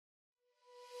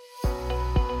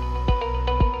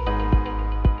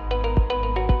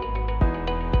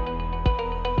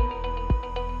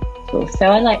people. So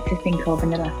I like to think of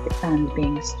an elastic band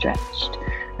being stretched,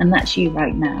 and that's you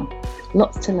right now.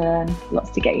 Lots to learn,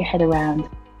 lots to get your head around,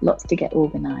 lots to get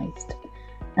organised.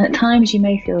 And at times you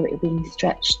may feel that you're being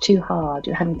stretched too hard.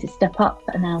 You're having to step up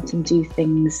and out and do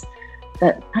things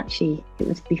that actually it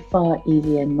would be far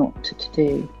easier not to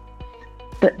do.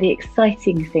 But the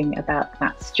exciting thing about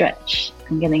that stretch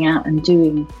and getting out and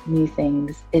doing new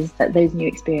things is that those new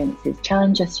experiences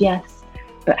challenge us, yes,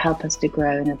 but help us to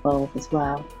grow and evolve as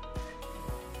well.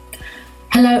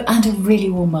 Hello and a really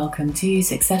warm welcome to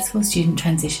Successful Student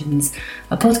Transitions,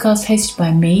 a podcast hosted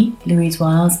by me, Louise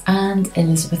Wiles, and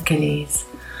Elizabeth Gillies.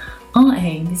 Our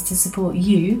aim is to support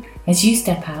you as you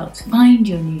step out, find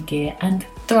your new gear and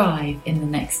thrive in the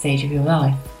next stage of your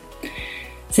life.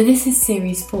 So this is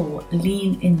Series 4,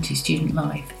 Lean into Student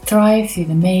Life, Thrive Through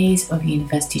the Maze of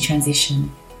University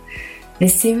Transition.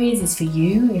 This series is for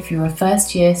you if you're a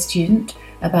first year student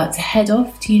about to head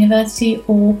off to university,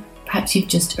 or perhaps you've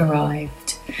just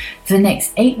arrived. For the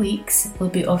next 8 weeks, we'll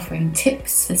be offering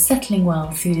tips for settling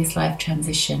well through this life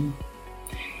transition.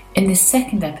 In this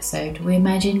second episode, we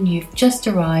imagine you've just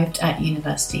arrived at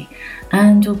university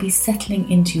and will be settling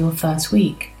into your first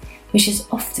week, which is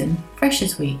often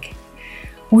Freshers' Week.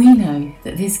 We know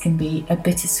that this can be a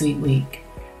bittersweet week,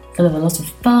 full of a lot of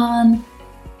fun,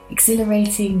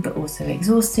 exhilarating but also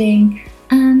exhausting,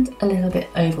 and a little bit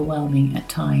overwhelming at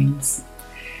times.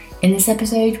 In this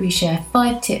episode, we share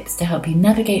 5 tips to help you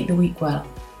navigate the week well.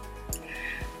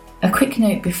 A quick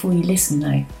note before you listen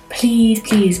though,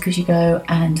 please could you go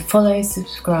and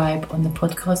subscribe on the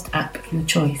podcast app of your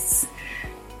choice.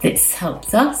 This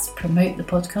helps us promote the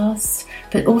podcast,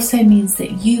 but also means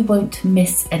that you won't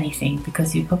miss anything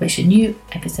because we publish a new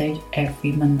episode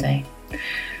every Monday.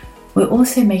 We're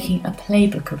also making a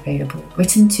playbook available,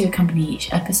 written to accompany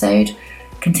each episode,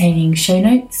 containing show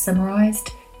notes summarised,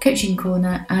 coaching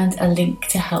corner, and a link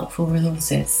to helpful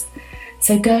resources.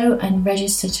 So go and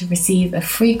register to receive a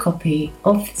free copy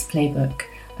of this playbook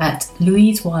at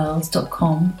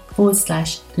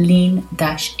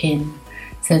louisewiles.com/lean-in.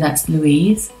 So that's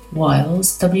Louise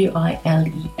Wiles,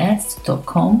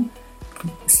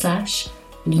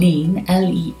 WILES.com/lean,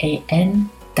 LEAN-in.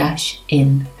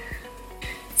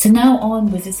 So now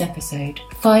on with this episode,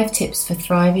 5 tips for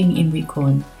thriving in week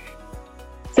 1.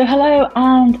 So hello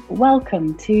and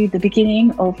welcome to the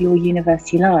beginning of your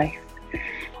university life.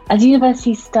 As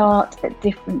universities start at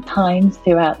different times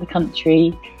throughout the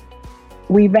country,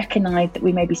 we recognise that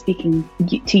we may be speaking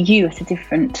to you at a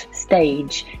different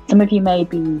stage. Some of you may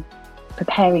be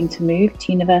preparing to move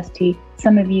to university.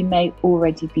 Some of you may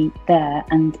already be there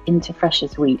and into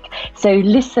Freshers' Week. So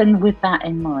listen with that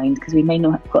in mind, because we may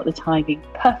not have got the timing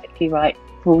perfectly right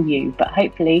for you, but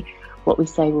hopefully what we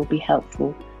say will be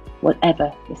helpful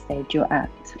whatever the stage you're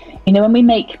at. You know, when we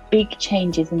make big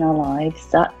changes in our lives,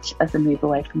 such as a move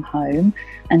away from home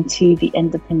and to the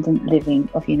independent living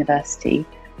of university,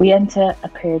 we enter a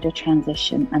period of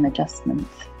transition and adjustment.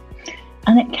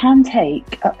 And it can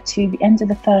take up to the end of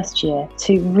the first year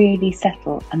to really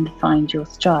settle and find your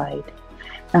stride.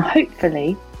 Now,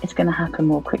 hopefully, it's going to happen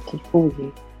more quickly for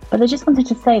you. But I just wanted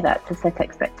to say that to set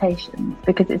expectations,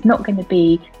 because it's not going to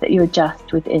be that you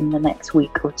adjust within the next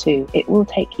week or 2. It will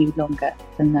take you longer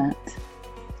than that.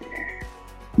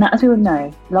 Now, as we all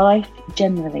know, life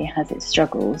generally has its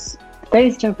struggles.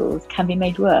 Those struggles can be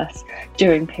made worse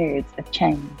during periods of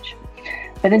change.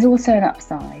 But there's also an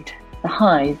upside. The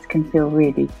highs can feel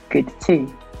really good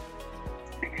too.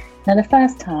 Now, the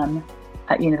first term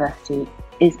at university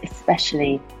is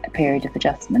especially a period of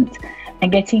adjustment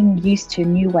and getting used to a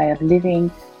new way of living,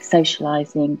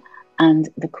 socialising, and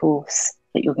the course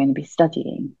that you're going to be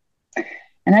studying.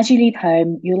 And as you leave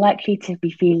home, you're likely to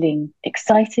be feeling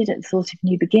excited at the thought of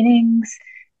new beginnings,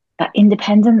 that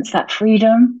independence, that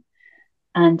freedom,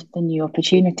 and the new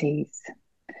opportunities.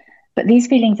 But these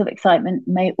feelings of excitement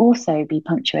may also be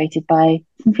punctuated by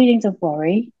some feelings of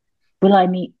worry. Will I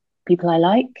meet people I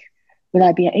like? Will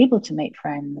I be able to make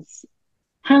friends?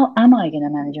 How am I going to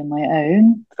manage on my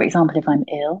own, for example, if I'm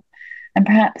ill? And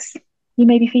perhaps you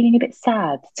may be feeling a bit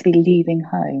sad to be leaving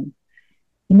home.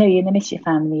 You know, you're going to miss your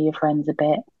family, your friends a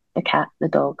bit, the cat, the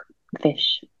dog, the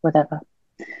fish, whatever.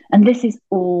 And this is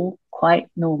all quite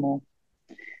normal.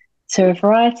 So a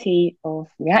variety of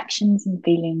reactions and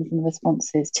feelings and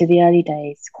responses to the early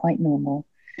days, quite normal.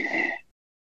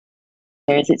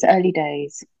 It's early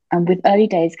days, and with early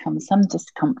days comes some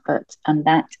discomfort, and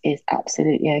that is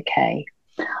absolutely okay.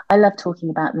 I love talking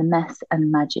about the mess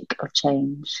and magic of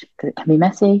change, because it can be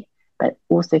messy, but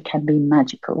also can be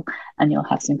magical, and you'll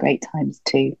have some great times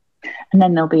too. And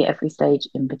then there'll be every stage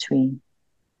in between.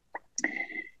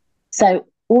 So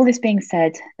all this being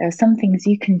said, there are some things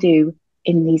you can do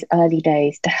in these early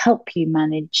days to help you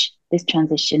manage this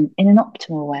transition in an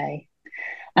optimal way.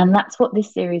 And that's what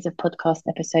this series of podcast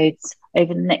episodes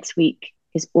over the next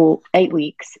 8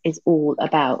 weeks is all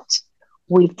about.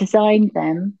 We've designed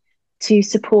them to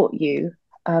support you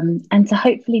and to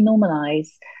hopefully normalize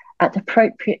at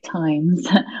appropriate times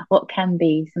what can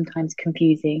be sometimes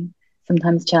confusing,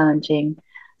 sometimes challenging,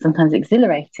 sometimes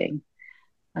exhilarating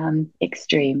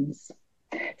extremes.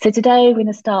 So today we're going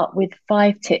to start with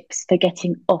 5 tips for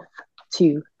getting off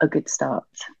to a good start.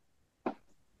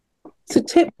 So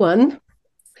tip 1,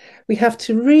 we have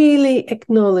to really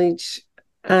acknowledge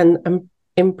and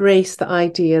embrace the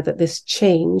idea that this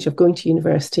change of going to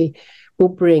university will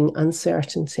bring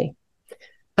uncertainty.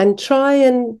 And try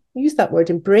and use that word,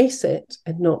 embrace it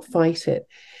and not fight it.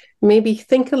 Maybe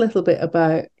think a little bit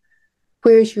about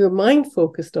where's your mind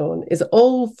focused on? Is it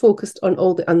all focused on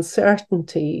all the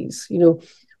uncertainties? You know,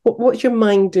 what's your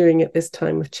mind doing at this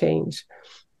time of change?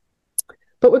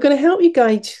 But we're going to help you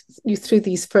guide you through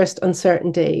these first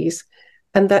uncertain days.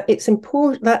 And that it's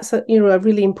important, that's a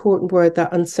really important word,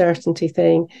 that uncertainty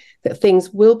thing, that things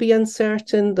will be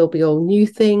uncertain, there'll be all new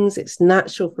things. It's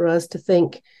natural for us to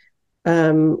think,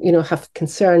 have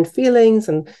concerned feelings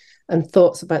and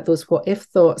thoughts about those what if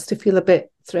thoughts, to feel a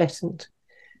bit threatened.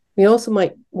 We also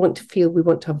might want to feel we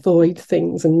want to avoid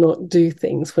things and not do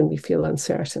things when we feel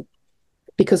uncertain,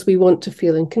 because we want to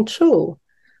feel in control.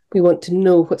 We want to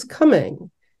know what's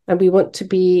coming, and we want to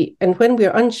be, and when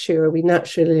we're unsure, we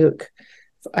naturally look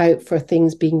out for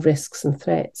things being risks and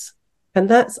threats. And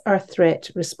that's our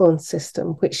threat response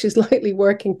system, which is likely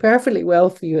working perfectly well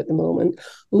for you at the moment.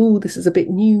 Oh, this is a bit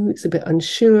new, it's a bit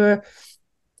unsure.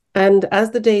 And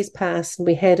as the days pass and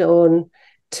we head on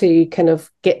to kind of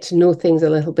get to know things a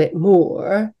little bit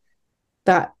more,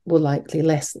 that will likely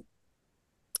lessen.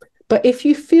 But if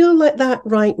you feel like that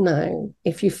right now,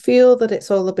 if you feel that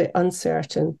it's all a bit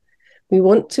uncertain, we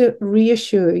want to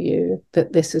reassure you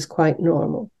that this is quite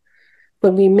normal.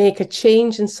 When we make a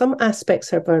change in some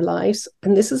aspects of our lives,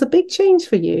 and this is a big change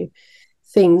for you,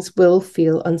 things will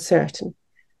feel uncertain.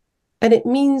 And it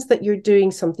means that you're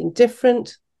doing something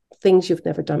different, things you've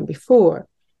never done before.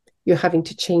 You're having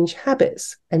to change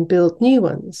habits and build new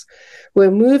ones. We're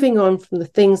moving on from the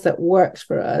things that worked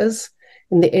for us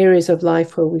in the areas of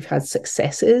life where we've had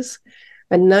successes,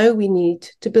 and now we need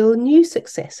to build new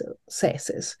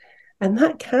successes. And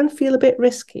that can feel a bit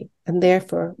risky, and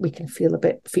therefore we can feel a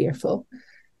bit fearful.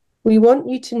 We want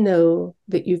you to know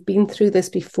that you've been through this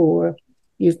before,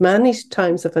 you've managed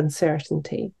times of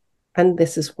uncertainty, and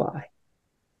this is why.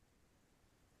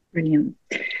 Brilliant.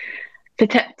 So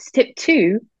tip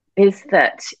 2 is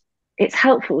that it's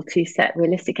helpful to set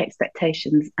realistic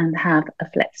expectations and have a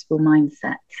flexible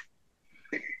mindset.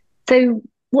 So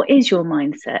what is your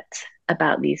mindset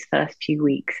about these first few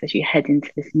weeks as you head into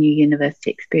this new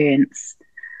university experience?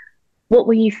 What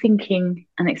were you thinking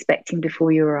and expecting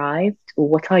before you arrived? Or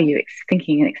what are you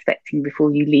thinking and expecting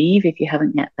before you leave if you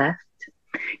haven't yet left?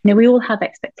 We all have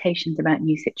expectations about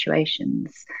new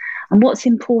situations. And what's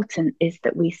important is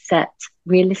that we set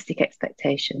realistic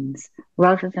expectations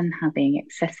rather than having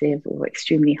excessive or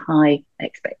extremely high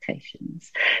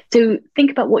expectations. So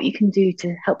think about what you can do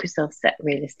to help yourself set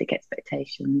realistic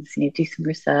expectations. Do some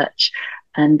research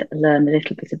and learn a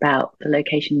little bit about the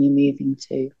location you're moving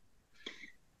to.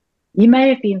 You may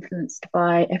have been influenced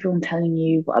by everyone telling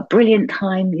you what a brilliant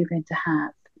time you're going to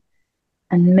have.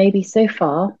 And maybe so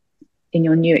far, in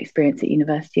your new experience at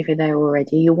university, if you're there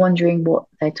already, you're wondering what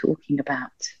they're talking about.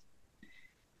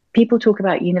 People talk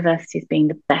about university as being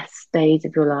the best days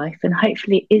of your life, and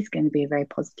hopefully it is going to be a very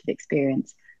positive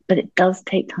experience, but it does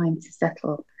take time to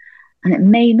settle. And it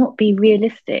may not be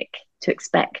realistic to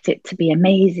expect it to be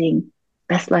amazing,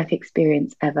 best life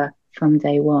experience ever from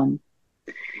day one.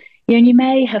 And you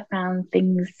may have found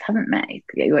things haven't met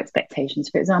your expectations.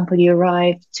 For example, you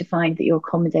arrived to find that your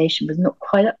accommodation was not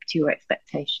quite up to your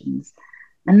expectations,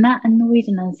 and that annoyed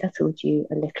and unsettled you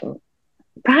a little,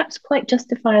 perhaps quite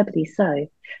justifiably so,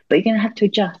 but you're going to have to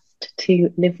adjust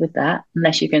to live with that,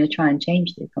 unless you're going to try and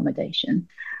change the accommodation,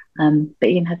 but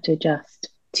you're going to have to adjust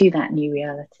to that new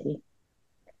reality.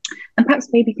 And perhaps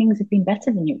maybe things have been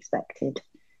better than you expected.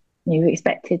 You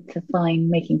expected to find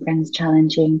making friends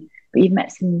challenging, but you've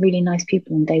met some really nice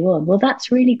people on day one. Well,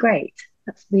 that's really great.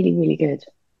 That's really, really good.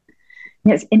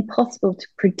 It's impossible to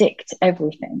predict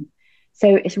everything.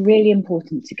 So it's really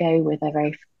important to go with a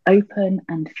very open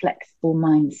and flexible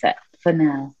mindset for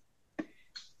now.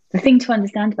 The thing to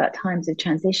understand about times of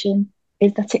transition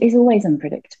is that it is always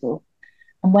unpredictable.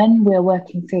 And when we're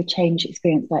working through a change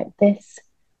experience like this,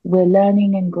 we're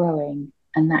learning and growing.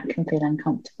 and that can feel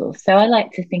uncomfortable. So I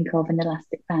like to think of an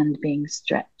elastic band being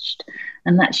stretched,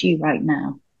 and that's you right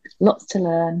now. Lots to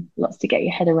learn, lots to get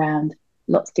your head around,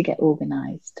 lots to get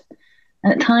organized.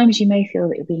 And at times you may feel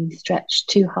that you're being stretched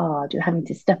too hard. You're having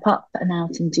to step up and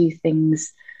out and do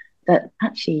things that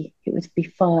actually it would be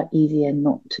far easier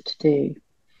not to do.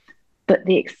 But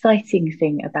the exciting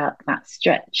thing about that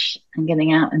stretch and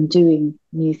getting out and doing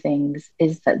new things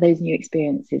is that those new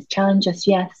experiences challenge us,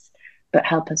 yes, but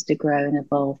help us to grow and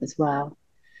evolve as well.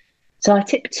 So our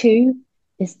tip 2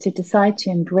 is to decide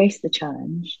to embrace the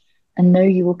challenge and know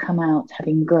you will come out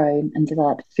having grown and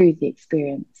developed through the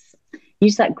experience.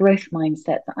 Use that growth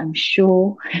mindset that I'm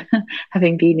sure,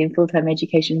 having been in full-time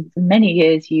education for many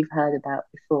years, you've heard about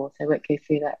before. So I won't go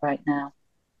through that right now.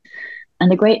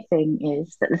 And the great thing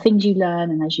is that the things you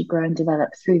learn and as you grow and develop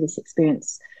through this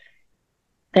experience,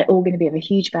 they're all going to be of a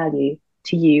huge value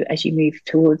to you as you move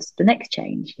towards the next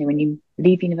change. You know, when you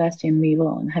leave university and move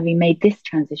on, having made this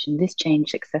transition, this change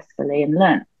successfully and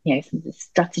learn, you know, some of the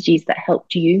strategies that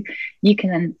helped you, you can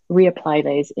then reapply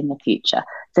those in the future.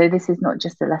 So this is not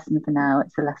just a lesson for now,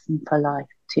 it's a lesson for life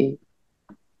too.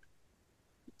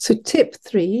 So tip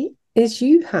 3 is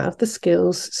you have the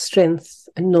skills, strength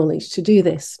and knowledge to do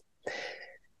this.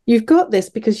 You've got this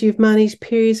because you've managed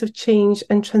periods of change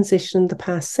and transition in the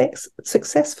past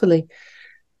successfully.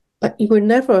 But you were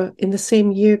never in the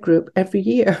same year group every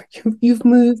year. You've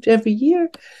moved every year.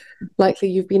 Likely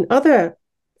you've been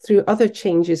through other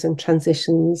changes and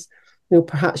transitions. You know,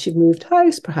 perhaps you've moved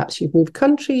house, perhaps you've moved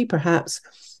country, perhaps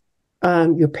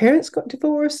your parents got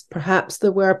divorced, perhaps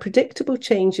there were predictable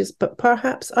changes, but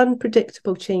perhaps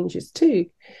unpredictable changes too.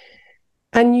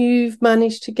 And you've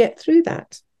managed to get through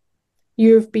that.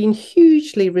 You've been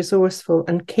hugely resourceful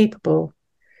and capable.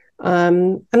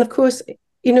 And of course,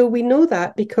 you know, we know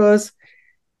that because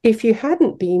if you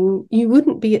hadn't been, you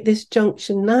wouldn't be at this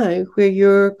junction now where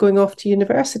you're going off to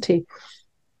university.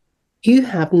 You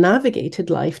have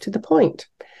navigated life to the point.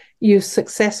 You've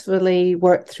successfully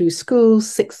worked through school,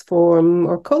 sixth form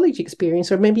or college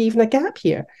experience, or maybe even a gap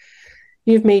year.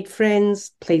 You've made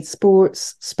friends, played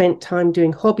sports, spent time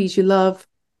doing hobbies you love,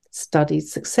 studied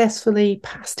successfully,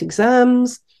 passed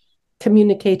exams,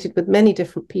 communicated with many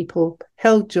different people,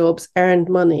 held jobs, earned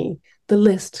money. The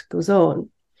list goes on.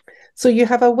 So you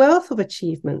have a wealth of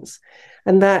achievements,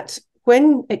 and that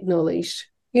when acknowledged,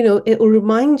 you know, it will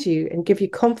remind you and give you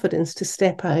confidence to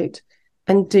step out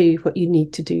and do what you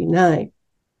need to do now.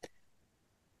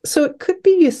 So it could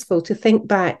be useful to think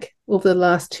back over the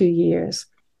last 2 years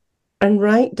and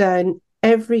write down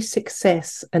every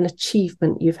success and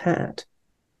achievement you've had.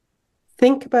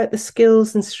 Think about the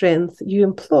skills and strength you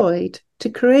employed to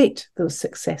create those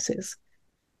successes.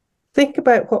 Think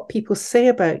about what people say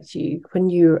about you when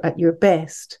you're at your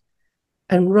best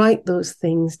and write those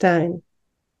things down.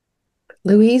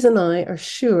 Louise and I are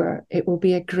sure it will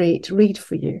be a great read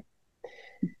for you.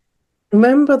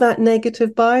 Remember that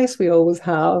negative bias we always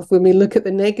have when we look at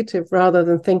the negative rather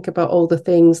than think about all the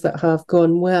things that have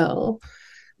gone well.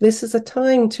 This is a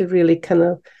time to really kind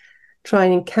of try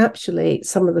and encapsulate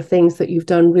some of the things that you've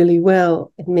done really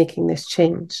well in making this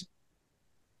change.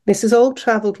 This has all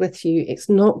travelled with you. It's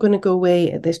not going to go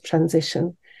away at this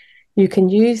transition. You can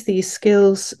use these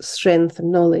skills, strength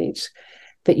and knowledge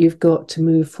that you've got to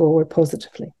move forward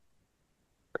positively.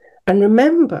 And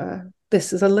remember,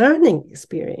 this is a learning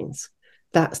experience.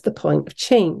 That's the point of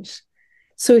change.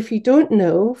 So if you don't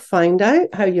know, find out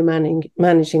how you're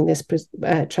managing this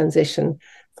transition.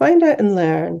 Find out and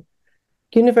learn.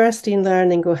 University and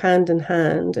learning go hand in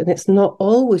hand, and it's not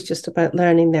always just about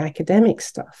learning the academic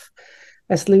stuff.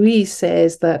 As Louise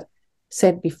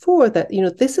said before, that, you know,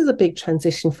 this is a big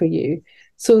transition for you.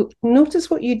 So notice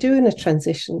what you do in a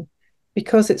transition,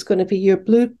 because it's going to be your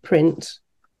blueprint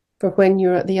for when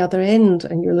you're at the other end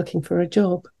and you're looking for a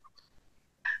job.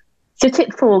 So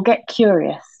tip 4, get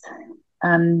curious.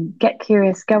 Get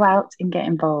curious, go out and get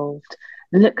involved.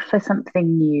 Look for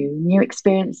something new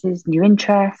experiences, new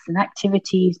interests and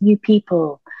activities, new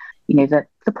people, you know,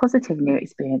 the positive new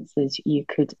experiences you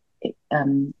could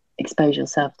expose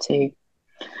yourself to.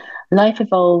 Life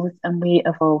evolves and we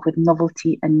evolve with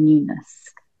novelty and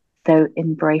newness. So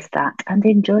embrace that and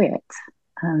enjoy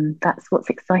it. That's what's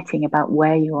exciting about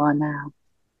where you are now.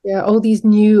 Yeah, all these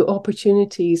new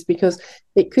opportunities, because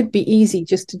it could be easy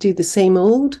just to do the same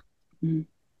old.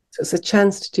 So it's a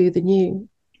chance to do the new.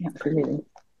 Absolutely.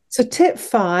 So tip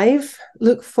 5,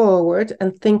 look forward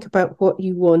and think about what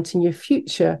you want in your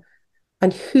future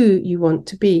and who you want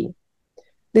to be.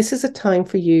 This is a time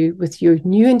for you, with your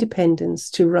new independence,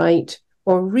 to write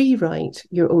or rewrite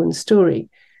your own story.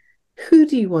 Who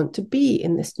do you want to be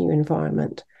in this new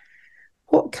environment?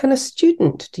 What kind of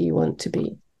student do you want to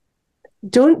be?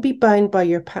 Don't be bound by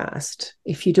your past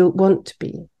if you don't want to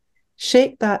be.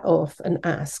 Shake that off and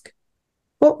ask,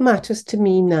 what matters to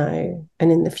me now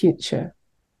and in the future?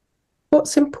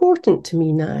 What's important to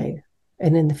me now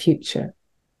and in the future?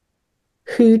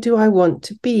 Who do I want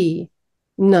to be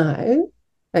now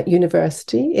at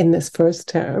university in this first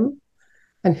term?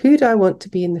 And who do I want to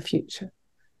be in the future?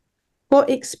 What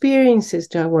experiences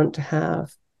do I want to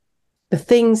have? The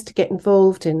things to get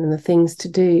involved in and the things to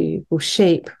do will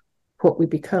shape what we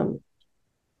become.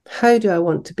 How do I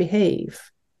want to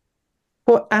behave?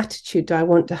 What attitude do I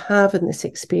want to have in this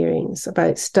experience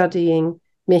about studying,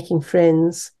 making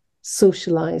friends,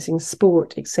 socializing,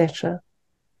 sport, etc.?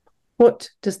 What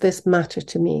does this matter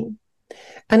to me?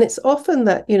 And it's often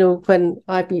that, when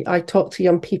I talk to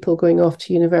young people going off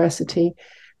to university,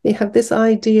 they have this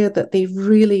idea that they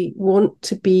really want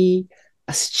to be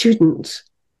a student.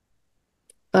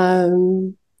 But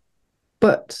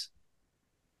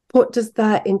what does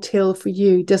that entail for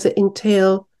you? Does it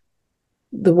entail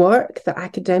the work, the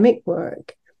academic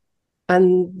work,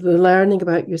 and the learning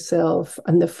about yourself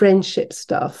and the friendship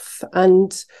stuff,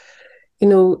 and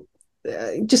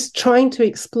just trying to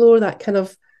explore that kind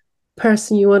of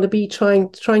person you want to be, trying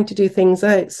to do things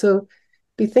out? So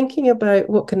be thinking about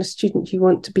what kind of student you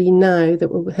want to be now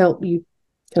that will help you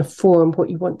kind of form what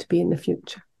you want to be in the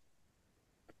future.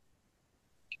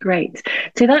 Great.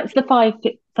 So that's the five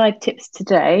tips for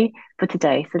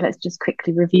today. So let's just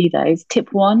quickly review those.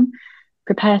 Tip 1,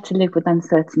 prepare to live with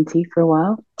uncertainty for a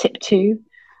while. Tip 2,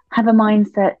 have a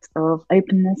mindset of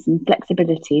openness and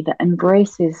flexibility that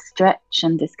embraces stretch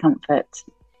and discomfort.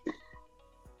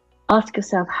 Ask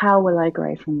yourself, how will I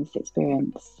grow from this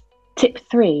experience? Tip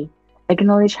 3,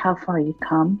 acknowledge how far you've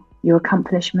come, your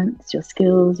accomplishments, your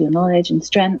skills, your knowledge and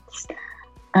strengths,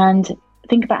 and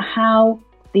think about how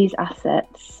these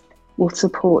assets will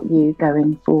support you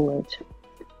going forward.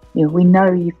 We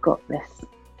know you've got this.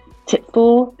 Tip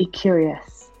 4, be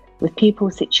curious with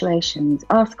people, situations,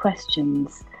 ask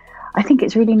questions. I think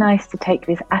it's really nice to take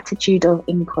this attitude of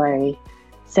inquiry.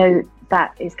 So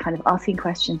that is kind of asking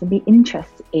questions and be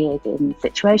interested in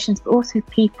situations, but also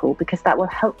people, because that will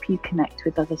help you connect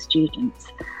with other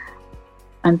students.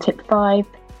 And tip 5,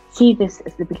 see this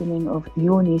as the beginning of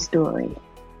your new story.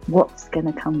 What's going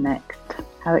to come next?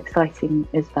 How exciting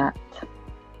is that?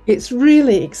 It's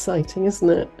really exciting, isn't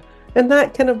it? And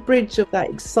that kind of bridge of that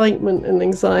excitement and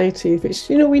anxiety, which,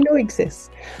 we know exists.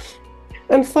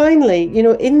 And finally,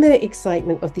 in the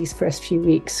excitement of these first few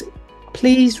weeks,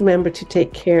 please remember to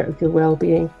take care of your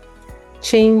well-being.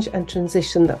 Change and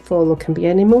transition that follow can be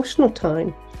an emotional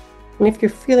time. And if you're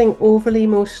feeling overly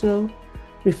emotional,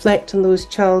 reflect on those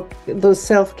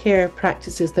self-care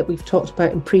practices that we've talked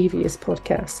about in previous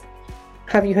podcasts.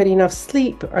 Have you had enough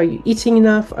sleep? Are you eating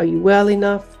enough? Are you well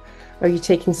enough? Are you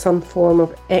taking some form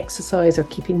of exercise or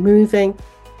keeping moving?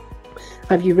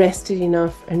 Have you rested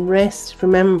enough? And rest,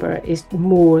 remember, is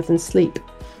more than sleep.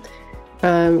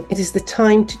 It is the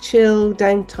time to chill,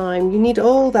 downtime. You need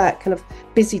all that kind of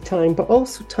busy time, but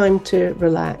also time to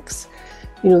relax.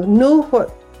 Know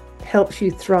what helps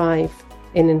you thrive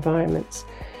in environments.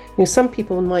 Some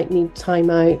people might need time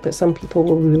out, but some people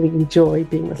will really enjoy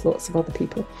being with lots of other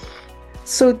people.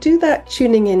 So do that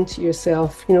tuning into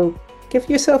yourself, give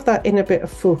yourself that inner bit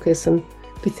of focus and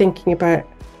be thinking about,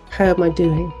 how am I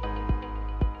doing?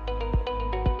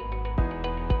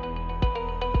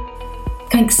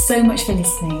 Thanks so much for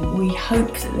listening. We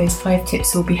hope that those 5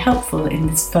 tips will be helpful in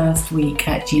this first week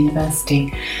at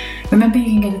university. Remember, you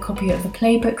can get a copy of the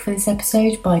playbook for this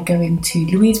episode by going to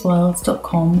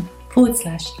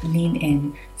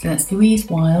louisewiles.com/lean-in. So that's Louise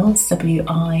Wiles,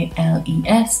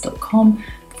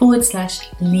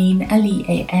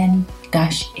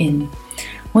 WILES.com/lean-in.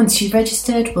 Once you've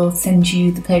registered, we'll send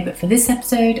you the playbook for this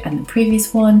episode and the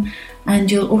previous one,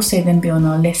 and you'll also then be on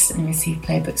our list and receive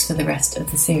playbooks for the rest of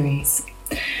the series.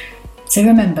 So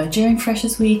remember, during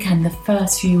Freshers Week and the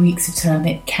first few weeks of term,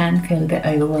 it can feel a bit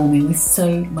overwhelming with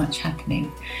so much happening.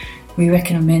 We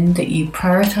recommend that you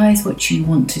prioritise what you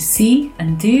want to see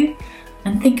and do,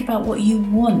 and think about what you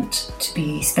want to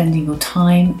be spending your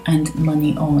time and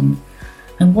money on.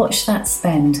 And watch that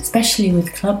spend, especially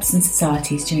with clubs and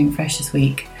societies during Freshers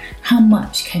Week. How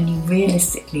much can you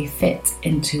realistically fit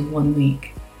into 1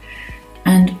 week?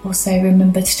 And also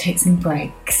remember to take some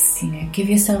breaks. Give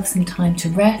yourself some time to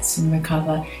rest and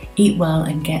recover, eat well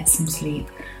and get some sleep.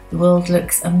 The world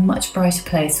looks a much brighter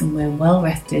place when we're well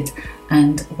rested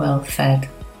and well fed.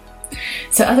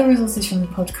 So other resources from the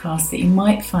podcast that you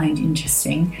might find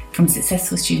interesting from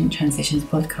Successful Student Transitions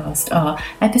podcast are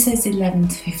episodes 11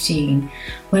 to 15,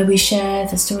 where we share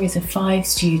the stories of 5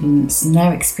 students and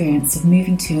their experience of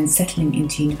moving to and settling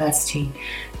into university.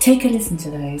 Take a listen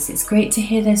to those. It's great to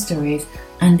hear their stories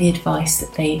and the advice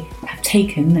that they have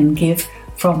taken and give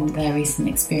from their recent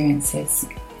experiences.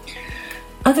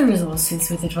 Other resources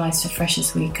with advice for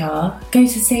Freshers Week are: go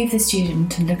to Save the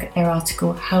Student and look at their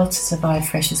article How to Survive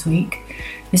Freshers Week,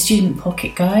 the Student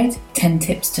Pocket Guide, 10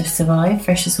 Tips to Survive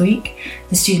Freshers Week,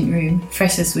 the Student Room,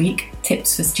 Freshers Week,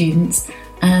 Tips for Students,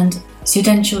 and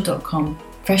Studential.com,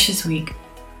 Freshers Week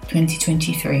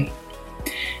 2023.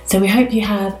 So we hope you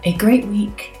have a great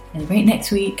week, a great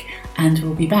next week, and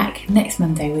we'll be back next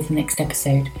Monday with the next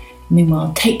episode.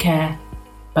 Meanwhile, take care.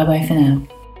 Bye-bye for now.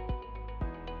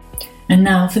 And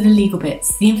now for the legal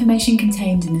bits. The information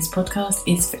contained in this podcast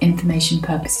is for information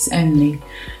purposes only.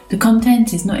 The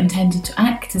content is not intended to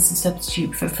act as a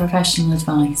substitute for professional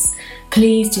advice.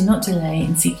 Please do not delay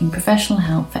in seeking professional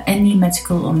help for any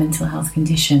medical or mental health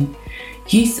condition.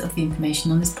 Use of the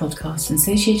information on this podcast and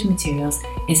associated materials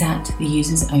is at the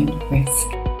user's own risk.